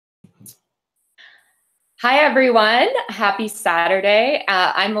Hi, everyone. Happy Saturday.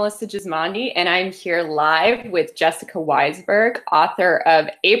 I'm Melissa Gismondi, and I'm here live with Jessica Weisberg, author of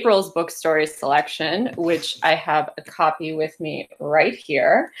April's Book Story Selection, which I have a copy with me right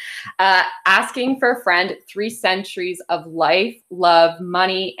here, asking for a friend 3 centuries of life, love,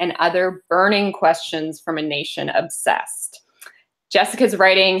 money, and other burning questions from a nation obsessed. Jessica's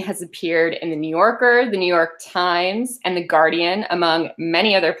writing has appeared in The New Yorker, The New York Times, and The Guardian, among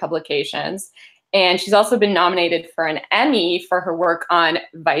many other publications. And she's also been nominated for an Emmy for her work on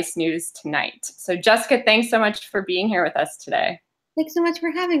Vice News Tonight. So Jessica, thanks so much for being here with us today. Thanks so much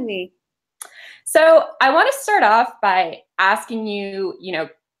for having me. So I want to start off by asking you,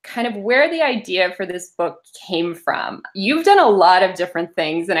 kind of where the idea for this book came from. You've done a lot of different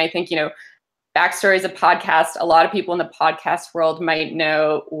things, and I think, BackStory is a podcast. A lot of people in the podcast world might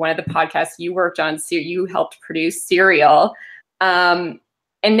know one of the podcasts you worked on, so you helped produce Serial.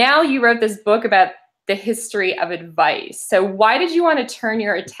 And now you wrote this book about the history of advice. So why did you want to turn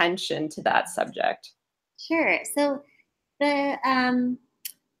your attention to that subject? Sure. So the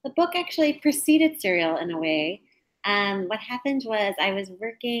book actually preceded Serial in a way. What happened was I was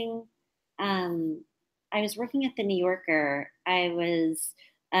working at the New Yorker. I was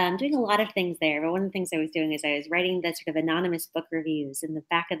doing a lot of things there, but one of the things I was doing is I was writing the sort of anonymous book reviews in the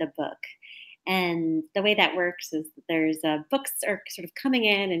back of the book. And the way that works is that there's books are sort of coming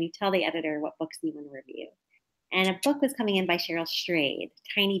in, and you tell the editor what books you want to review. And a book was coming in by Cheryl Strayed,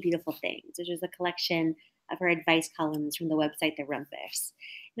 Tiny Beautiful Things, which was a collection of her advice columns from the website The Rumpus.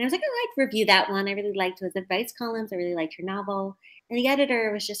 And I was like, oh, I'd review that one. I really liked those advice columns. I really liked her novel. And the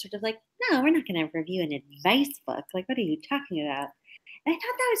editor was just sort of like, no, we're not going to review an advice book. Like, what are you talking about? And I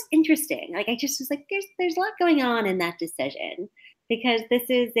thought that was interesting. Like, I just was like, there's a lot going on in that decision. Because this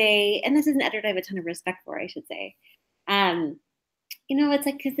is an editor I have a ton of respect for, I should say. It's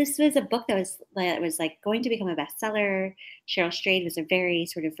like, because this was a book that was like going to become a bestseller. Cheryl Strayed was a very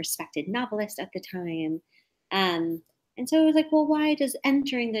sort of respected novelist at the time. And so it was like, well, why does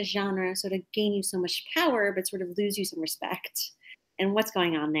entering the genre sort of gain you so much power, but sort of lose you some respect? And what's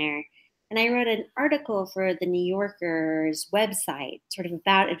going on there? And I wrote an article for the New Yorker's website, sort of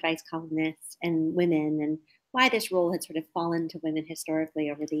about advice columnists and women, and why this role had sort of fallen to women historically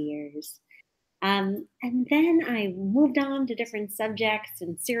over the years. And then I moved on to different subjects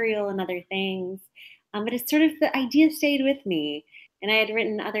and Serial and other things. But it's sort of the idea stayed with me. And I had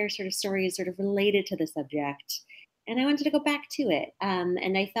written other sort of stories sort of related to the subject. And I wanted to go back to it.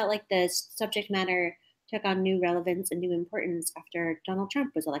 And I felt like the subject matter took on new relevance and new importance after Donald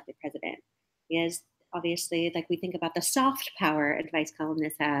Trump was elected president. Because obviously, like we think about the soft power advice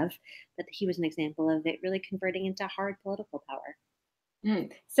columnists have, but he was an example of it really converting into hard political power.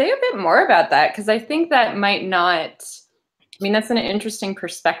 Say a bit more about that, because I think that might not, that's an interesting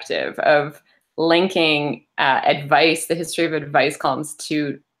perspective of linking advice, the history of advice columns,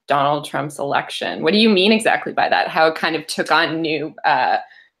 to Donald Trump's election. What do you mean exactly by that? How it kind of took on new, it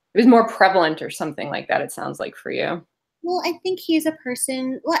was more prevalent or something like that, it sounds like, for you. Well, I think he's a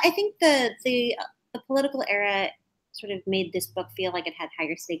person, I think the political era sort of made this book feel like it had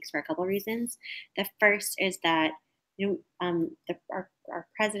higher stakes for a couple of reasons. The first is that our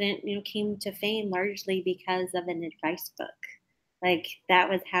president came to fame largely because of an advice book. Like that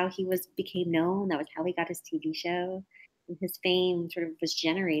was how he became known. That was how he got his TV show. And his fame sort of was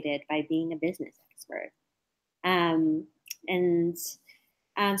generated by being a business expert.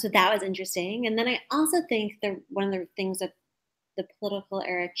 So that was interesting. And then I also think that one of the things that the political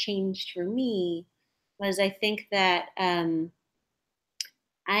era changed for me was I think that I'm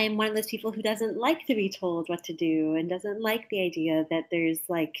one of those people who doesn't like to be told what to do and doesn't like the idea that there's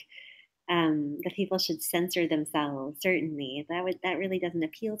like that people should censor themselves. Certainly, that really doesn't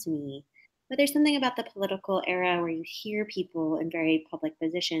appeal to me. But there's something about the political era where you hear people in very public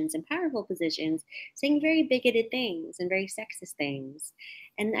positions and powerful positions saying very bigoted things and very sexist things,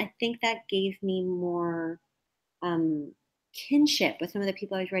 and I think that gave me more kinship with some of the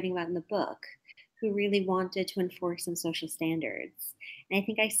people I was writing about in the book, who really wanted to enforce some social standards. And I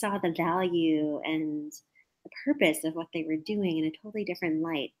think I saw the value and the purpose of what they were doing in a totally different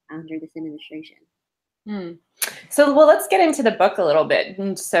light under this administration. So, well, let's get into the book a little bit.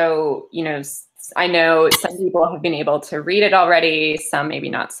 And so, I know some people have been able to read it already, some maybe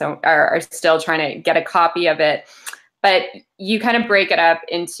not so, are still trying to get a copy of it. But you kind of break it up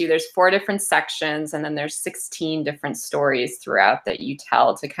into, there's 4 different sections, and then there's 16 different stories throughout that you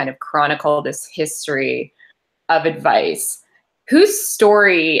tell to kind of chronicle this history of advice. Whose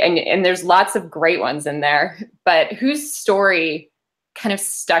story, and there's lots of great ones in there, but whose story kind of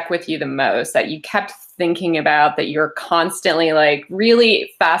stuck with you the most, that you kept thinking about, that you're constantly like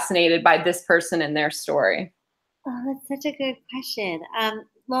really fascinated by this person and their story? Oh, that's such a good question.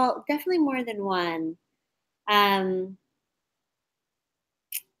 Well, definitely more than one. Um,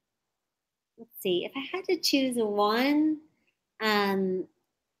 let's see. If I had to choose one, um,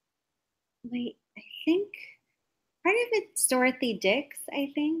 wait, I think part of it's Dorothy Dix,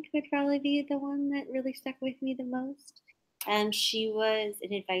 I think, would probably be the one that really stuck with me the most. She was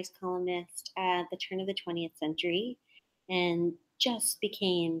an advice columnist at the turn of the 20th century and just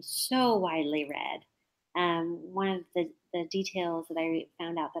became so widely read. One of the details that I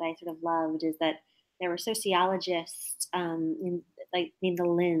found out that I sort of loved is that there were sociologists like named the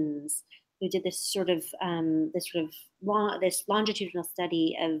Linds who did this longitudinal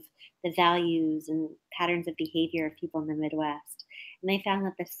study of the values and patterns of behavior of people in the Midwest. And they found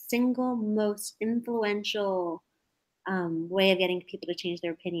that the single most influential way of getting people to change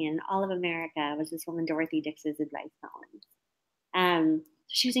their opinion in all of America was this woman, Dorothy Dix's advice column.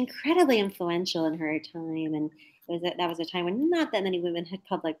 She was incredibly influential in her time, and that was a time when not that many women had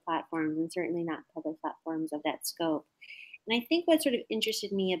public platforms, and certainly not public platforms of that scope. And I think what sort of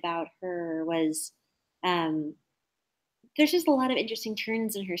interested me about her was um, there's just a lot of interesting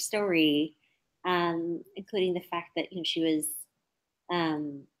turns in her story, including the fact that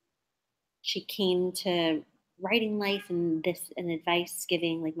um, she came to writing life and advice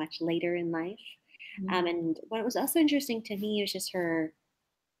giving like much later in life. And what was also interesting to me was just her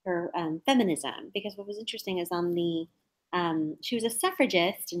feminism, because what was interesting is she was a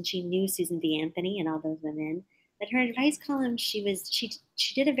suffragist and she knew Susan B. Anthony and all those women. But her advice column, she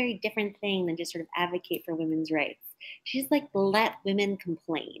did a very different thing than just sort of advocate for women's rights. She just like let women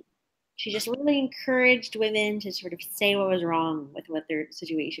complain. She just really encouraged women to sort of say what was wrong with what their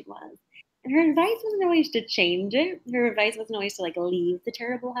situation was. And her advice wasn't always to change it. Her advice wasn't always to like leave the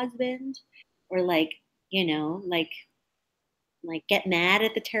terrible husband or like, like get mad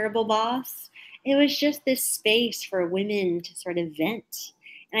at the terrible boss. It was just this space for women to sort of vent.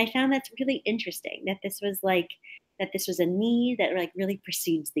 And I found that's really interesting that this was a need that like really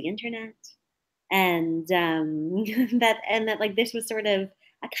precedes the internet. And that like this was sort of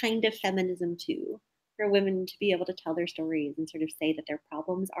a kind of feminism too, for women to be able to tell their stories and sort of say that their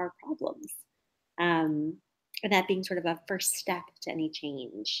problems are problems. And that being sort of a first step to any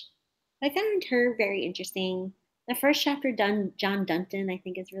change. I found her very interesting. The first chapter done John Dunton, I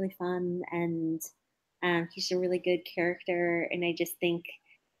think, is really fun, and he's a really good character. And I just think,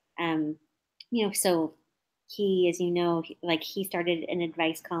 so he, as you know, he started an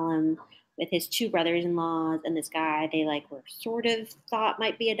advice column with his two brothers-in-laws and this guy they like were sort of thought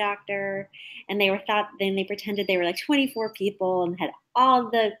might be a doctor, and then they pretended they were like 24 people and had all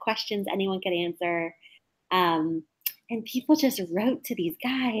the questions anyone could answer. And people just wrote to these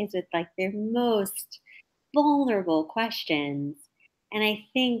guys with like their most vulnerable questions. And I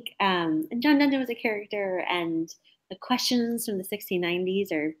think, and John Dunton was a character, and the questions from the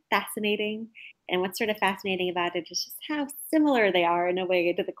 1690s are fascinating. And what's sort of fascinating about it is just how similar they are in a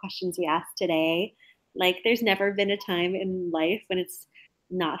way to the questions we ask today. Like, there's never been a time in life when it's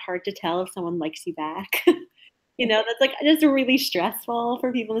not hard to tell if someone likes you back. That's like just really stressful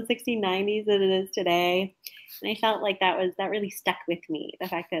for people in the 1690s than it is today. And I felt like that really stuck with me. The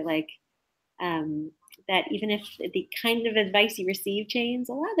fact that that even if the kind of advice you receive changes,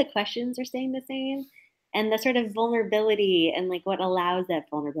 a lot of the questions are staying the same. And the sort of vulnerability and like what allows that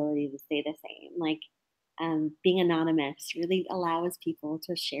vulnerability to stay the same. Like being anonymous really allows people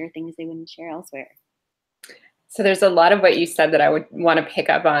to share things they wouldn't share elsewhere. So there's a lot of what you said that I would want to pick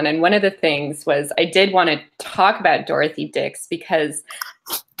up on. And one of the things was I did want to talk about Dorothy Dix, because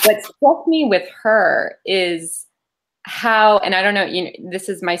what struck me with her is how, and I don't know, this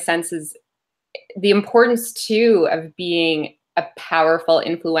is my sense, is the importance too of being a powerful,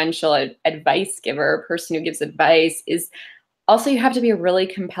 influential advice giver, a person who gives advice, is also you have to be a really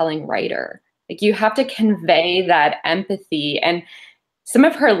compelling writer. Like you have to convey that empathy. And some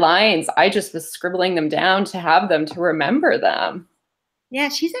of her lines, I just was scribbling them down to have them, to remember them. Yeah,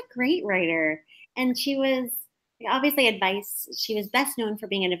 she's a great writer. And she was obviously she was best known for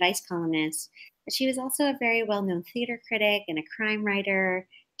being an advice columnist, but she was also a very well-known theater critic and a crime writer.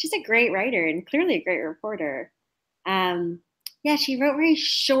 She's a great writer and clearly a great reporter. Yeah, she wrote very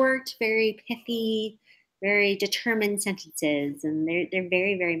short, very pithy, very determined sentences, and they're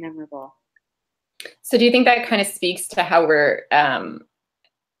very, very memorable. So do you think that kind of speaks to how we're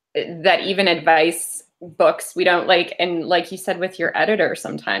that even advice books, we don't like, and like you said with your editor,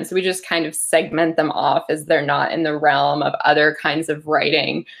 sometimes we just kind of segment them off as they're not in the realm of other kinds of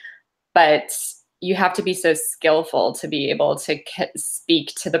writing. But you have to be so skillful to be able to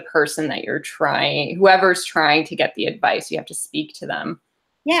speak to the person that you're trying, whoever's trying to get the advice, you have to speak to them.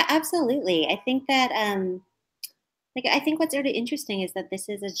 Yeah, absolutely. I think that I think what's really interesting is that this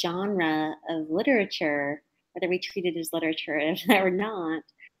is a genre of literature, whether we treat it as literature or not,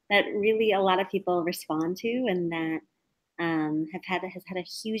 that really a lot of people respond to, and that has had a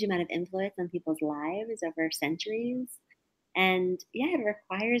huge amount of influence on people's lives over centuries. And yeah, it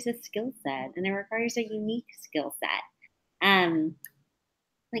requires a skill set, and it requires a unique skill set. Um,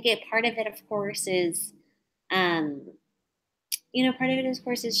 part of it, of course, is um, part of it, of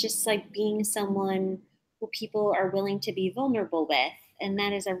course, is just like being someone who people are willing to be vulnerable with. And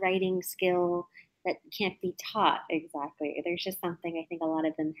that is a writing skill that can't be taught exactly. There's just something I think a lot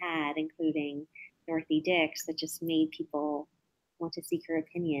of them had, including Dorothy Dix, that just made people want to seek her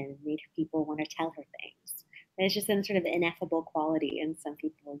opinion, made people want to tell her things. There's just some sort of ineffable quality in some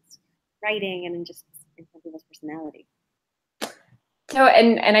people's writing and just in some people's personality. So,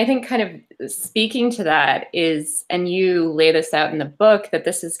 and I think kind of speaking to that is, and you lay this out in the book, that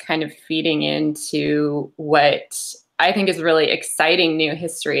this is kind of feeding into what I think is really exciting new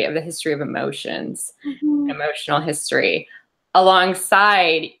history of the history of emotions, emotional history.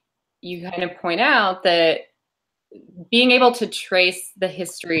 Alongside, you kind of point out that being able to trace the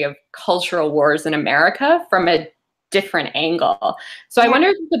history of cultural wars in America from a different angle. So I wonder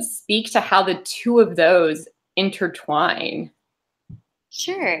if you could speak to how the two of those intertwine.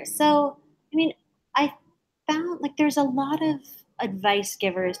 Sure. So, I mean, I found like there's a lot of advice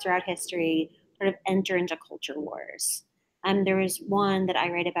givers throughout history sort of enter into culture wars. There was one that I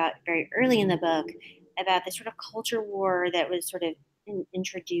write about very early in the book about this sort of culture war that was sort of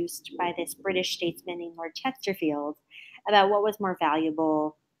introduced by this British statesman named Lord Chesterfield about what was more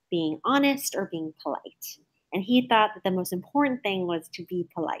valuable, being honest or being polite. And he thought that the most important thing was to be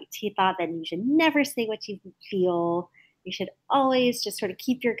polite. He thought that you should never say what you feel. You should always just sort of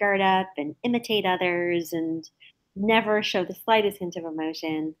keep your guard up and imitate others and never show the slightest hint of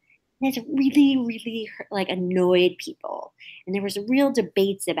emotion. And it really, really like annoyed people. And there was real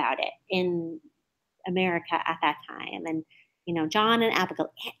debates about it in America at that time. And, John and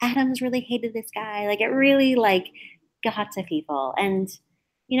Abigail Adams really hated this guy. Like it really like got to people. And,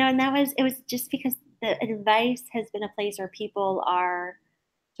 and it was just because the advice has been a place where people are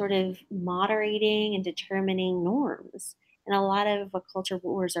sort of moderating and determining norms. And a lot of what culture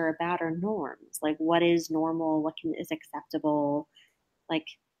wars are about are norms, like what is normal, is acceptable. Like,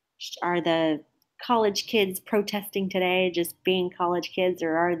 are the college kids protesting today just being college kids,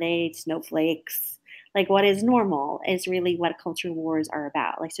 or are they snowflakes? Like, what is normal is really what culture wars are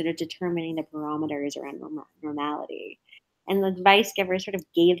about, like sort of determining the barometers around normality. And the advice givers sort of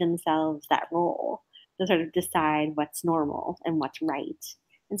gave themselves that role to sort of decide what's normal and what's right.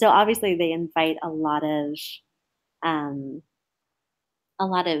 And so obviously they invite um, a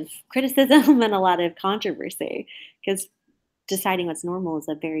lot of criticism and a lot of controversy, because deciding what's normal is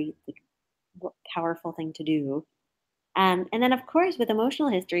a very powerful thing to do. And then of course with emotional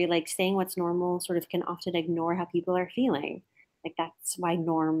history, like saying what's normal sort of can often ignore how people are feeling. Like that's why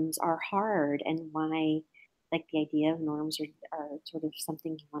norms are hard, and why like the idea of norms are sort of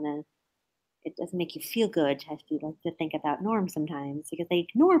something you want to, it doesn't make you feel good to have to think about norms sometimes, because they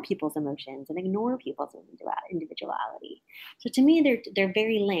ignore people's emotions and ignore people's individuality. So to me, they're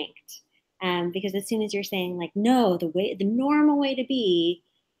very linked, because as soon as you're saying like, no, the normal way to be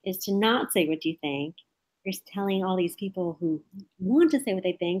is to not say what you think, you're telling all these people who want to say what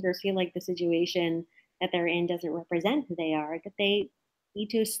they think or feel like the situation that they're in doesn't represent who they are, that they need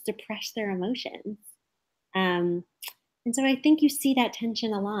to suppress their emotions. Um, and so I think you see that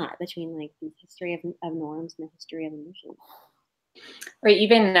tension a lot between like the history of norms and the history of emotions. Or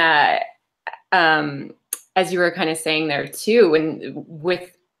even as you were kind of saying there too, when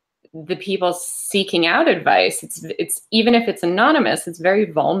with the people seeking out advice, it's even if it's anonymous, it's very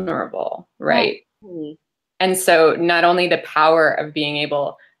vulnerable, right? Yeah. And so not only the power of being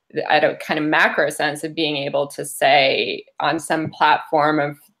able, at a kind of macro sense of being able to say on some platform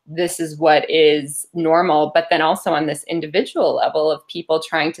of this is what is normal, but then also on this individual level of people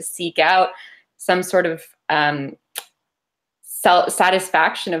trying to seek out some sort of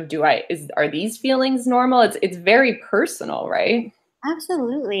satisfaction of are these feelings normal? It's very personal, right?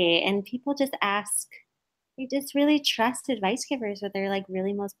 Absolutely. And people just ask, they just really trust advice givers with their like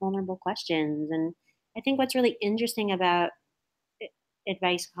really most vulnerable questions. And I think what's really interesting about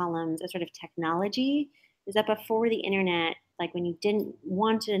advice columns as sort of technology is that before the internet, like when you didn't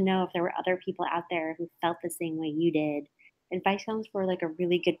want to know if there were other people out there who felt the same way you did, advice columns were like a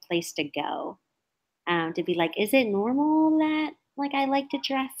really good place to go. To be like, is it normal that like, I like to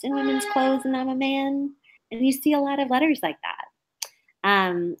dress in women's clothes and I'm a man. And you see a lot of letters like that.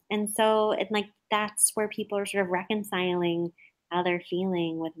 And so, and like, that's where people are sort of reconciling how they're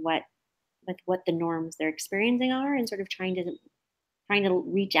feeling with what the norms they're experiencing are, and sort of trying to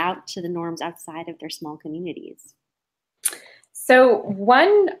reach out to the norms outside of their small communities. So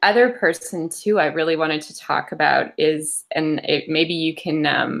one other person too I really wanted to talk about is, and maybe you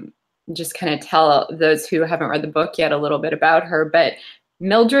can just kind of tell those who haven't read the book yet a little bit about her, but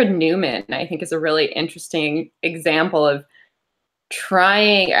Mildred Newman, I think, is a really interesting example of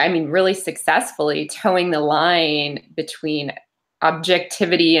trying, I mean, really successfully towing the line between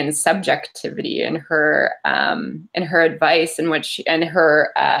objectivity and subjectivity in her advice, and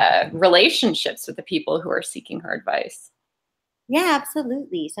her relationships with the people who are seeking her advice. Yeah,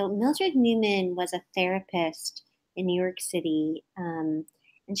 absolutely. So Mildred Newman was a therapist in New York City, and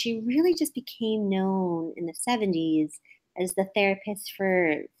she really just became known in the 70s as the therapist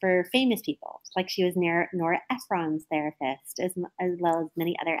for famous people. Like, she was Nora Ephron's therapist, as well as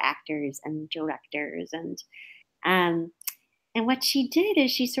many other actors and directors. Um, and what she did is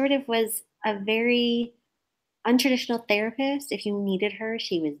she sort of was a very untraditional therapist. If you needed her,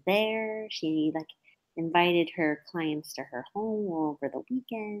 she was there. She like invited her clients to her home over the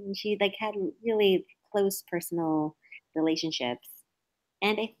weekend. She like had really close personal relationships.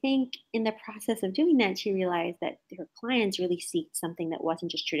 And I think in the process of doing that, she realized that her clients really seeked something that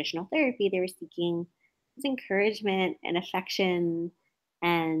wasn't just traditional therapy. They were seeking this encouragement and affection,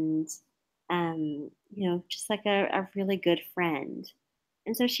 and just like a really good friend.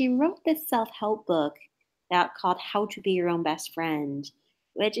 And so she wrote this self-help book that called How to Be Your Own Best Friend,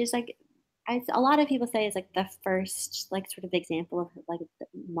 which is like, a lot of people say, is like the first like sort of example of like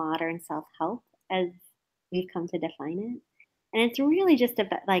modern self-help as we've come to define it. And it's really just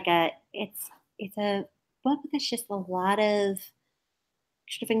about like it's a book that's just a lot of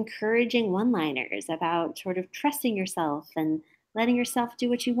sort of encouraging one-liners about sort of trusting yourself and letting yourself do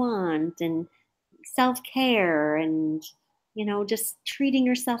what you want, and self-care, and just treating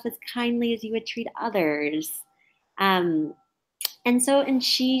yourself as kindly as you would treat others. um, and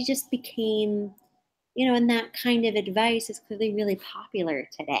she just became, and that kind of advice is clearly really popular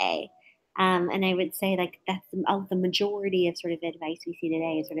today. And I would say like that's the majority of sort of advice we see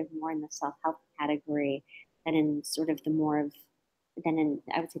today is sort of more in the self-help category than in sort of I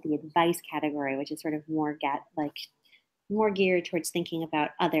would say the advice category, which is sort of more geared towards thinking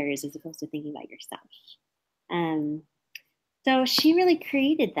about others as opposed to thinking about yourself. Um, so she really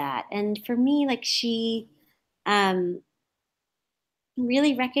created that. And for me, like, she um,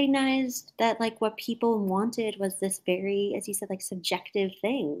 really recognized that like what people wanted was this very, as you said, like subjective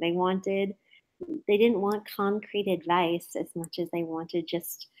thing. They didn't want concrete advice as much as they wanted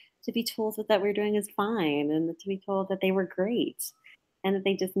just to be told that we're doing is fine, and to be told that they were great, and that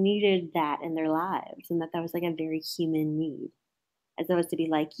they just needed that in their lives, and that was like a very human need, as opposed to be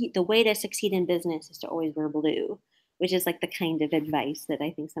like, the way to succeed in business is to always wear blue," which is like the kind of advice that I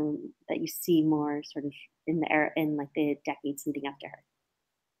think that you see more sort of in the era, in like the decades leading up to her.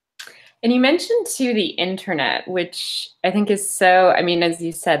 And you mentioned too the internet, which I think is so, I mean, as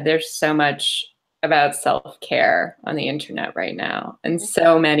you said, there's so much about self-care on the internet right now, and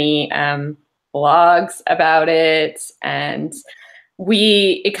so many blogs about it. And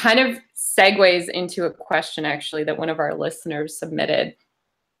it kind of segues into a question actually that one of our listeners submitted.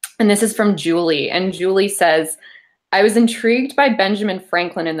 And this is from Julie. And Julie says, I was intrigued by Benjamin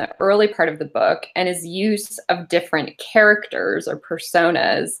Franklin in the early part of the book and his use of different characters or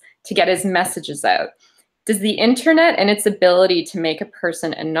personas to get his messages out. Does the internet and its ability to make a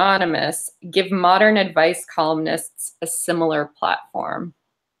person anonymous give modern advice columnists a similar platform?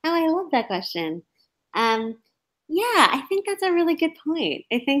 Oh, I love that question. Um, yeah, I think that's a really good point.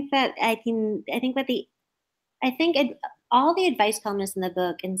 I think that I think all the advice columnists in the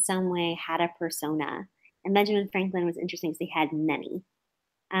book in some way had a persona, and Benjamin Franklin was interesting because he had many.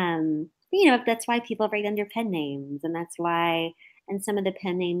 That's why people write under pen names, and that's why, and some of the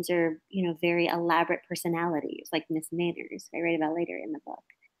pen names are, very elaborate personalities, like Miss Manners, I write about later in the book,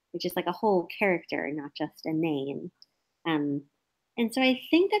 which is like a whole character, not just a name. Um, and so I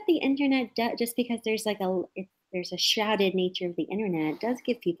think that the internet, just because there's a shrouded nature of the internet, does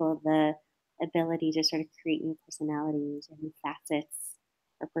give people the ability to sort of create new personalities or new facets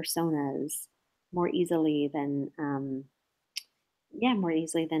or personas more easily than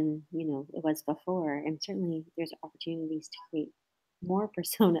it was before. And certainly there's opportunities to create more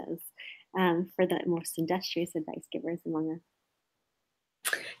personas for the most industrious advice givers among us.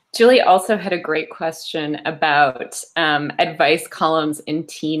 Julie also had a great question about advice columns in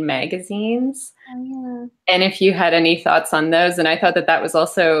teen magazines. Oh, yeah. And if you had any thoughts on those. And I thought that that was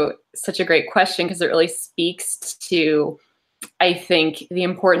also such a great question because it really speaks to, I think, the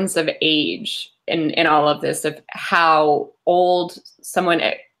importance of age in all of this, of how old someone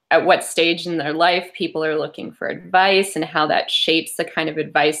at what stage in their life people are looking for advice, and how that shapes the kind of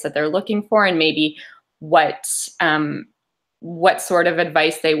advice that they're looking for, and maybe what sort of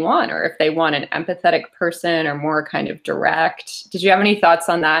advice they want, or if they want an empathetic person or more kind of direct. Did you have any thoughts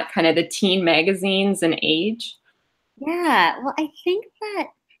on that, kind of the teen magazines and age? Yeah. Well, I think that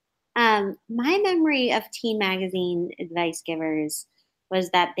my memory of teen magazine advice givers was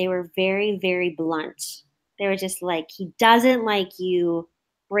that they were very, very blunt. They were just like, he doesn't like you,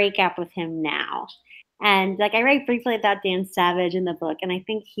 break up with him now. And like I write briefly about Dan Savage in the book, and I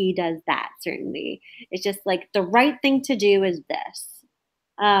think he does that certainly. It's just like the right thing to do is this.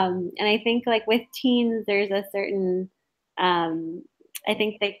 And I think like with teens, there's a certain, um, I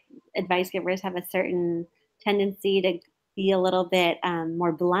think that advice givers have a certain tendency to be a little bit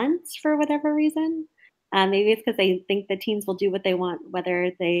more blunt for whatever reason. Maybe it's because they think the teens will do what they want,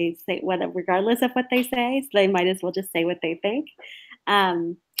 whether they say whether regardless of what they say. So they might as well just say what they think.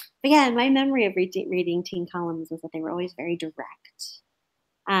 Um, but yeah, my memory of reading teen columns was that they were always very direct.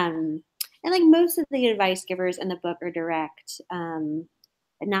 Um, and like most of the advice givers in the book are direct,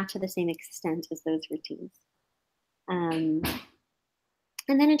 but not to the same extent as those routines. Um,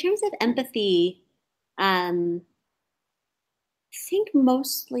 and then in terms of empathy, um, I think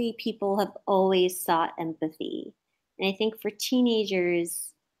mostly people have always sought empathy. And I think for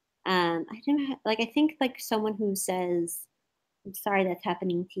teenagers, I don't have, like, I think like someone who says, I'm sorry that's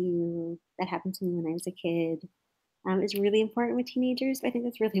happening to you, that happened to me when I was a kid, is really important with teenagers. But I think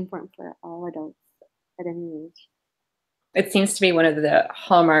that's really important for all adults at any age. It seems to be one of the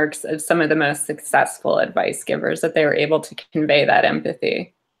hallmarks of some of the most successful advice givers, that they were able to convey that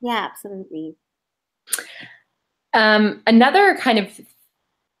empathy. Yeah, absolutely. Another kind of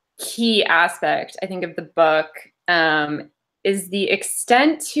key aspect, I think, of the book is the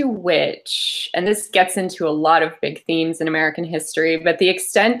extent to which, and this gets into a lot of big themes in American history, but the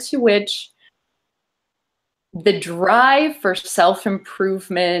extent to which the drive for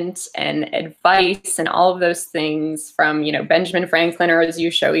self-improvement and advice and all of those things from, Benjamin Franklin, or as you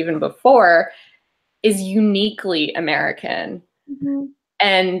show even before, is uniquely American. Mhm.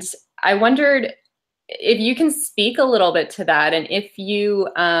 And I wondered if you can speak a little bit to that, and if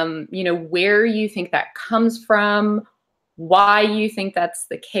where you think that comes from, why you think that's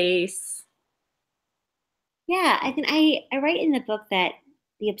the case. Yeah, I think I write in the book that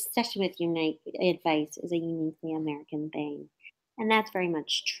the obsession with unite advice is a uniquely American thing. And that's very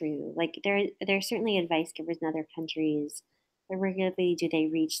much true. Like there are certainly advice givers in other countries, but rarely do they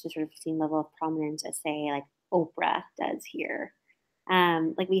reach the sort of same level of prominence as say like Oprah does here.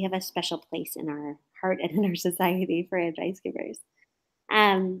 Like we have a special place in our heart and in our society for advice givers.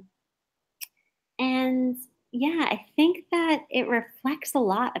 Um, and yeah, I think that it reflects a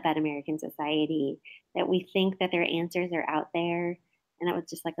lot about American society that we think that their answers are out there and that with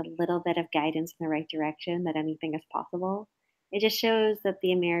just like a little bit of guidance in the right direction that anything is possible. It just shows that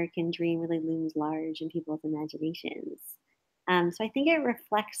the American dream really looms large in people's imaginations. So I think it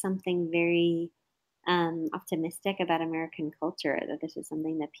reflects something very optimistic about American culture, that this is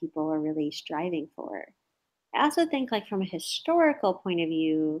something that people are really striving for. I also think like from a historical point of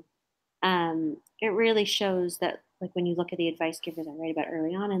view, it really shows that like when you look at the advice givers I write about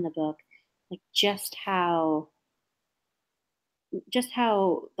early on in the book, like just how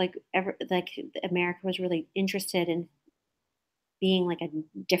like America was really interested in being like a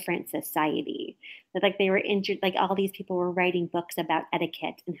different society. That like they were like all these people were writing books about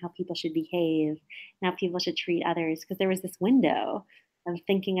etiquette and how people should behave and how people should treat others because there was this window of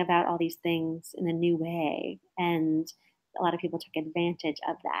thinking about all these things in a new way, and a lot of people took advantage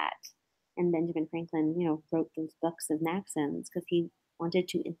of that. And Benjamin Franklin, wrote those books of maxims because he wanted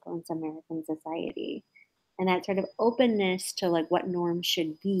to influence American society. And that sort of openness to like what norms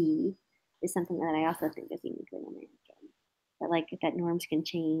should be is something that I also think is uniquely American. That like that norms can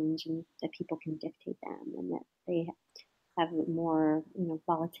change and that people can dictate them and that they have more,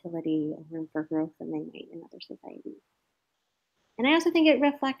 volatility and room for growth than they might in other societies. And I also think it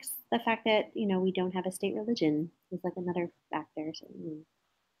reflects the fact that, we don't have a state religion is like another factor. So,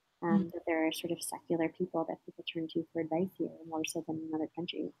 that there are sort of secular people that people turn to for advice here more so than in other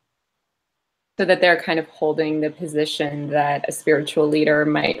countries. So that they're kind of holding the position that a spiritual leader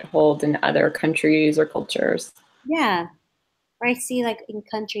might hold in other countries or cultures. Yeah. Or I see like in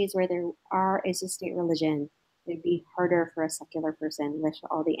countries where there is a state religion, it'd be harder for a secular person with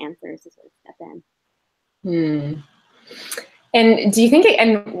all the answers to sort of step in. Hmm. And do you think,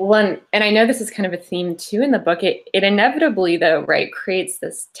 and I know this is kind of a theme too in the book, it inevitably though, right, creates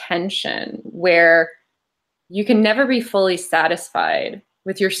this tension where you can never be fully satisfied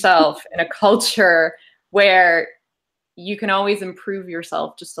with yourself in a culture where you can always improve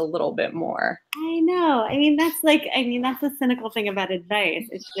yourself just a little bit more. I know. I mean, that's the cynical thing about advice.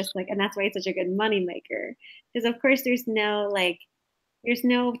 It's just like, and that's why it's such a good moneymaker. Because of course there's no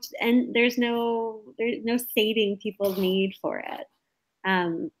sating people's need for it.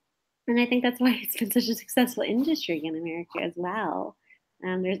 And I think that's why it's been such a successful industry in America as well.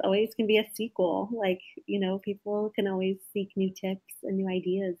 There's always can be a sequel. Like, people can always seek new tips and new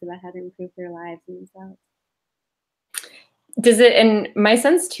ideas about how to improve their lives and themselves. Does it, and my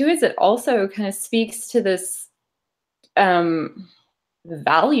sense too is it also kind of speaks to this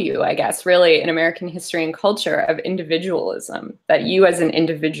value, I guess, really in American history and culture of individualism, that you as an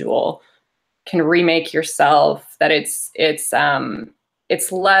individual can remake yourself, that it's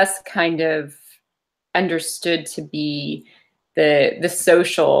less kind of understood to be the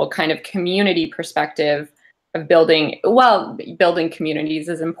social kind of community perspective of building communities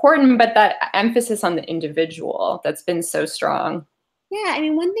is important, but that emphasis on the individual that's been so strong. Yeah, I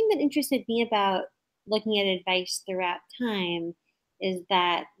mean, one thing that interested me about looking at advice throughout time is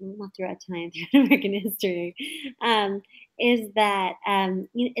that, not throughout time, throughout American history, is that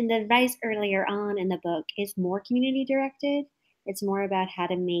in the advice earlier on in the book is more community directed. It's more about how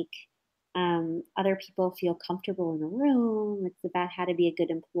to make other people feel comfortable in a room. It's about how to be a good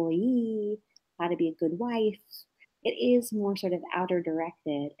employee, how to be a good wife. It is more sort of outer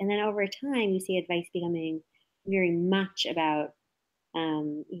directed. And then over time, you see advice becoming very much about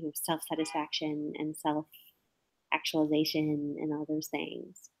self-satisfaction and self-actualization and all those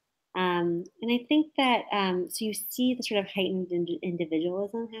things. And I think that, so you see the sort of heightened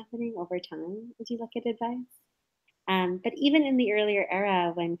individualism happening over time as you look at advice. But even in the earlier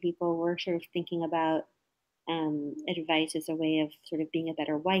era, when people were sort of thinking about advice as a way of sort of being a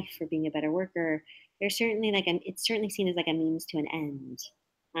better wife or being a better worker, there's certainly it's certainly seen as like a means to an end.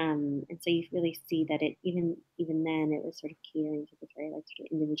 And so you really see that it even then it was sort of catering to the very like sort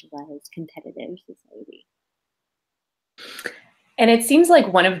of individualized, competitive society. And it seems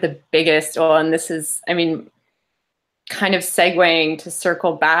like one of the biggest, well, and this is, I mean, kind of segueing to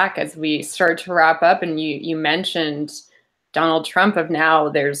circle back as we start to wrap up, and you mentioned Donald Trump, of now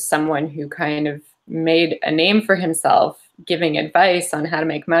there's someone who kind of made a name for himself giving advice on how to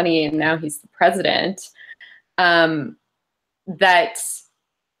make money, and now he's the president, that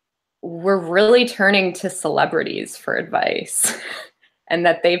we're really turning to celebrities for advice. And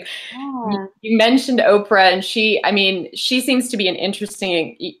that you mentioned Oprah, and she seems to be an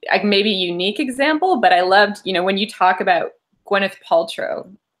interesting, maybe unique example, but I loved, when you talk about Gwyneth Paltrow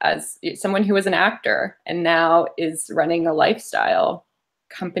as someone who was an actor and now is running a lifestyle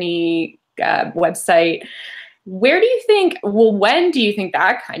company, website. When do you think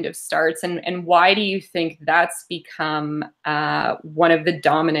that kind of starts, and why do you think that's become one of the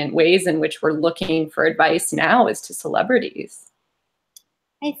dominant ways in which we're looking for advice now is to celebrities?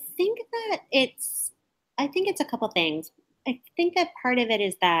 I think it's a couple things. I think that part of it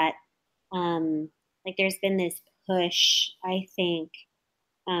is that like there's been this push, I think,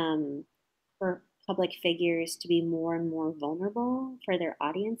 for public figures to be more and more vulnerable for their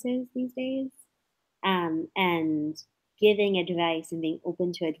audiences these days. And giving advice and being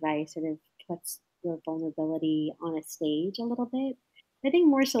open to advice sort of puts your vulnerability on a stage a little bit. I think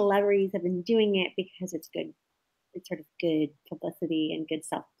more celebrities have been doing it because it's good. It's sort of good publicity and good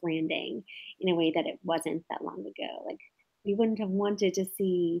self-branding in a way that it wasn't that long ago. Like, we wouldn't have wanted to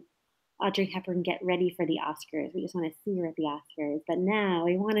see Audrey Hepburn get ready for the Oscars. We just want to see her at the Oscars. But now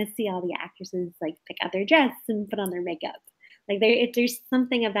we want to see all the actresses like pick out their dress and put on their makeup. Like, there's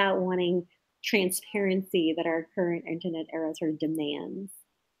something about wanting transparency that our current internet era sort of demands.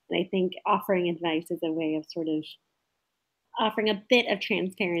 And I think offering advice is a way of sort of offering a bit of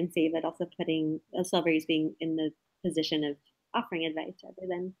transparency, but also putting celebrities being in the position of offering advice rather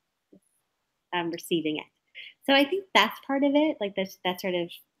than receiving it. So I think that's part of it, like that sort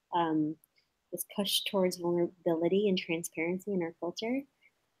of this push towards vulnerability and transparency in our culture. And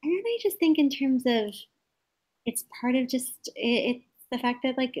then I just think in terms of it's part of just it's the fact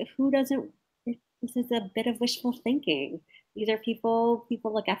that like who doesn't, this is a bit of wishful thinking. These are people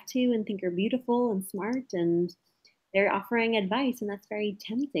look up to and think are beautiful and smart, and they're offering advice, and that's very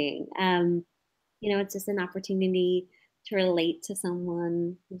tempting. It's just an opportunity to relate to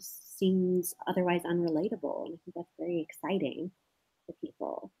someone who seems otherwise unrelatable, and I think that's very exciting for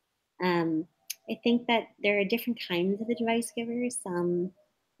people. I think that there are different kinds of advice givers. Some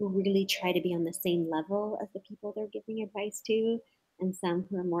who really try to be on the same level as the people they're giving advice to, and some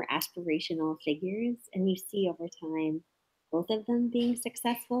who are more aspirational figures. And you see over time both of them being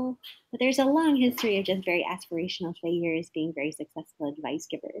successful. But there's a long history of just very aspirational figures being very successful advice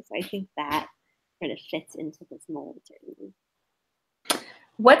givers. So I think that sort of fits into this mold, certainly.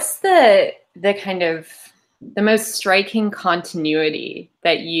 What's the kind of the most striking continuity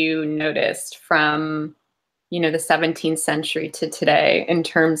that you noticed from, you know, the 17th century to today in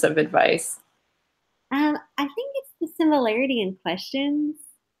terms of advice? I think it's the similarity in questions.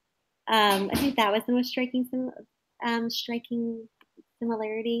 I think that was the most striking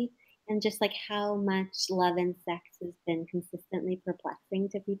similarity, and just like how much love and sex has been consistently perplexing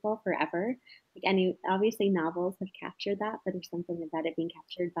to people forever. Like, any obviously novels have captured that, but there's something about it being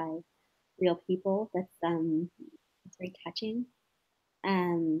captured by real people that's very touching.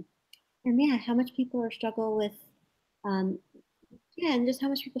 Um, and yeah, how much people are struggle with um, yeah, and just how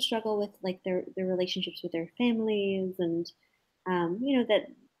much people struggle with like their relationships with their families, and that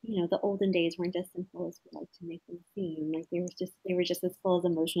the olden days weren't as simple as we like to make them seem. Like they were just as full of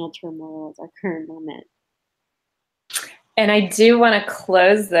emotional turmoil as our current moment. And I do want to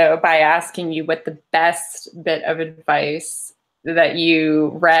close though by asking you what the best bit of advice that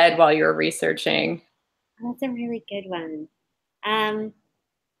you read while you were researching. Oh, that's a really good one. Um,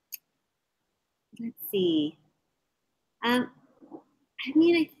 let's see. Um, I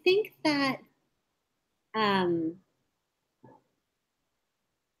mean, I think that um,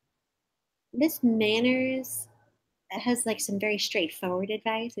 this manners has like some very straightforward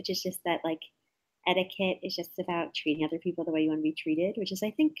advice, which is just that like etiquette is just about treating other people the way you want to be treated, which is,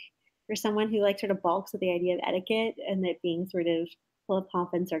 I think, for someone who like sort of balks at the idea of etiquette and it being sort of full of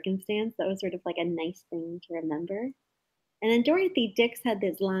pomp and circumstance, that was sort of like a nice thing to remember. And then Dorothy Dix had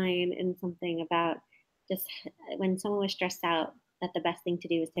this line in something about just when someone was stressed out, that the best thing to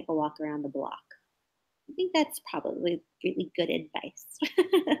do is take a walk around the block. I think that's probably really good advice.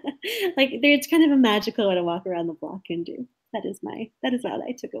 Like, it's kind of a magical what a walk around the block can do. That is what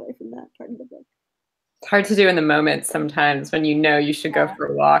I took away from that part of the book. It's hard to do in the moment sometimes when you know you should go for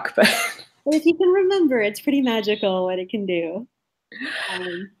a walk, but if you can remember, it's pretty magical what it can do.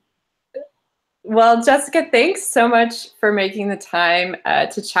 Well, Jessica, thanks so much for making the time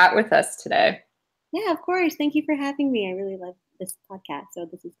to chat with us today. Yeah, of course. Thank you for having me. I really love this podcast, so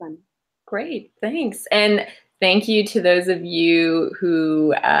this is fun. Great, thanks. And thank you to those of you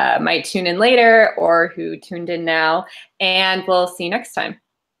who might tune in later or who tuned in now. And we'll see you next time.